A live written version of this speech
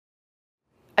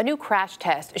A new crash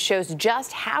test shows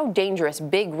just how dangerous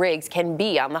big rigs can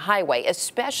be on the highway,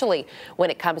 especially when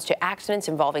it comes to accidents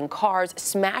involving cars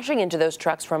smashing into those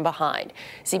trucks from behind.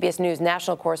 CBS News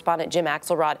national correspondent Jim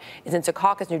Axelrod is in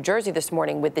Secaucus, New Jersey this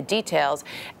morning with the details,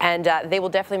 and they will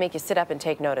definitely make you sit up and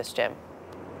take notice, Jim.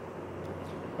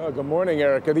 Well, good morning,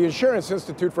 Erica. The Insurance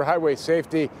Institute for Highway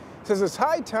Safety says it's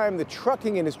high time the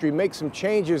trucking industry makes some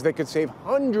changes that could save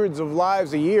hundreds of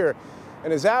lives a year,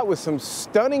 and is out with some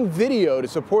stunning video to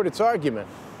support its argument.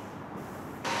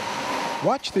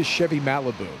 Watch this Chevy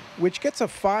Malibu, which gets a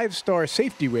 5-star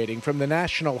safety rating from the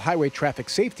National Highway Traffic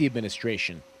Safety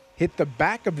Administration, hit the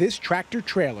back of this tractor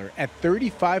trailer at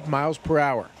 35 miles per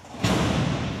hour.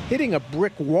 Hitting a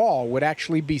brick wall would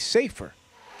actually be safer,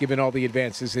 given all the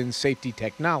advances in safety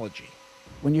technology.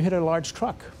 When you hit a large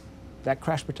truck, that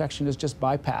crash protection is just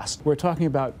bypassed. We're talking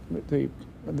about the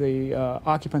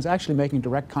occupants actually making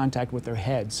direct contact with their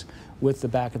heads with the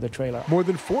back of the trailer. More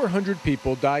than 400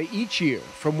 people die each year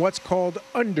from what's called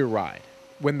Underride,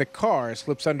 when the car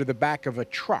slips under the back of a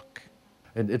truck.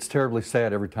 And it's terribly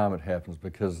sad every time it happens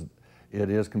because it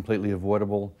is completely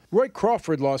avoidable. Roy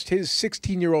Crawford lost his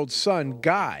 16-year-old son,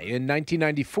 Guy, in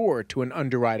 1994 to an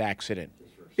Underride accident.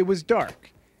 It was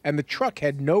dark, and the truck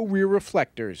had no rear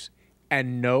reflectors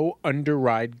and no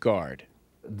Underride guard.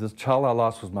 This child I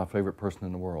lost was my favorite person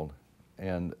in the world,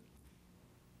 and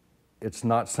it's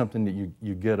not something that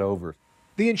you get over.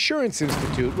 The Insurance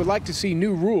Institute would like to see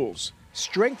new rules,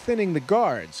 strengthening the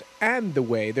guards and the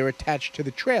way they're attached to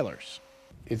the trailers.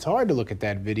 It's hard to look at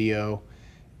that video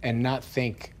and not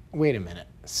think, wait a minute,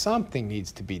 something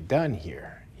needs to be done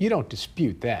here. You don't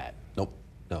dispute that. Nope,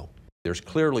 no. There's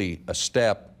clearly a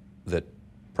step that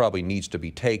probably needs to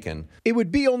be taken. It would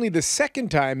be only the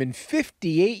second time in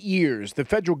 58 years the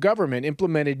federal government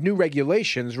implemented new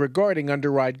regulations regarding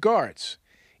Underride guards.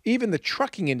 Even the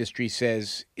trucking industry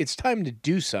says it's time to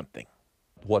do something.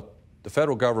 What the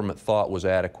federal government thought was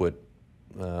adequate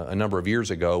a number of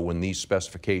years ago when these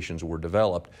specifications were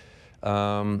developed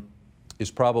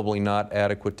is probably not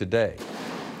adequate today.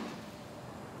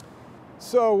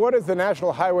 So what is the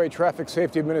National Highway Traffic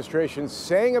Safety Administration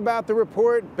saying about the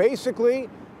report? Basically,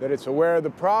 that it's aware of the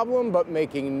problem, but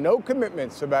making no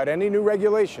commitments about any new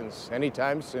regulations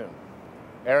anytime soon.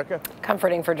 Erica?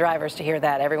 Comforting for drivers to hear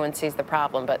that. Everyone sees the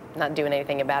problem, but not doing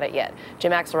anything about it yet.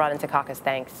 Jim Axelrod in Secaucus,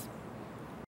 thanks.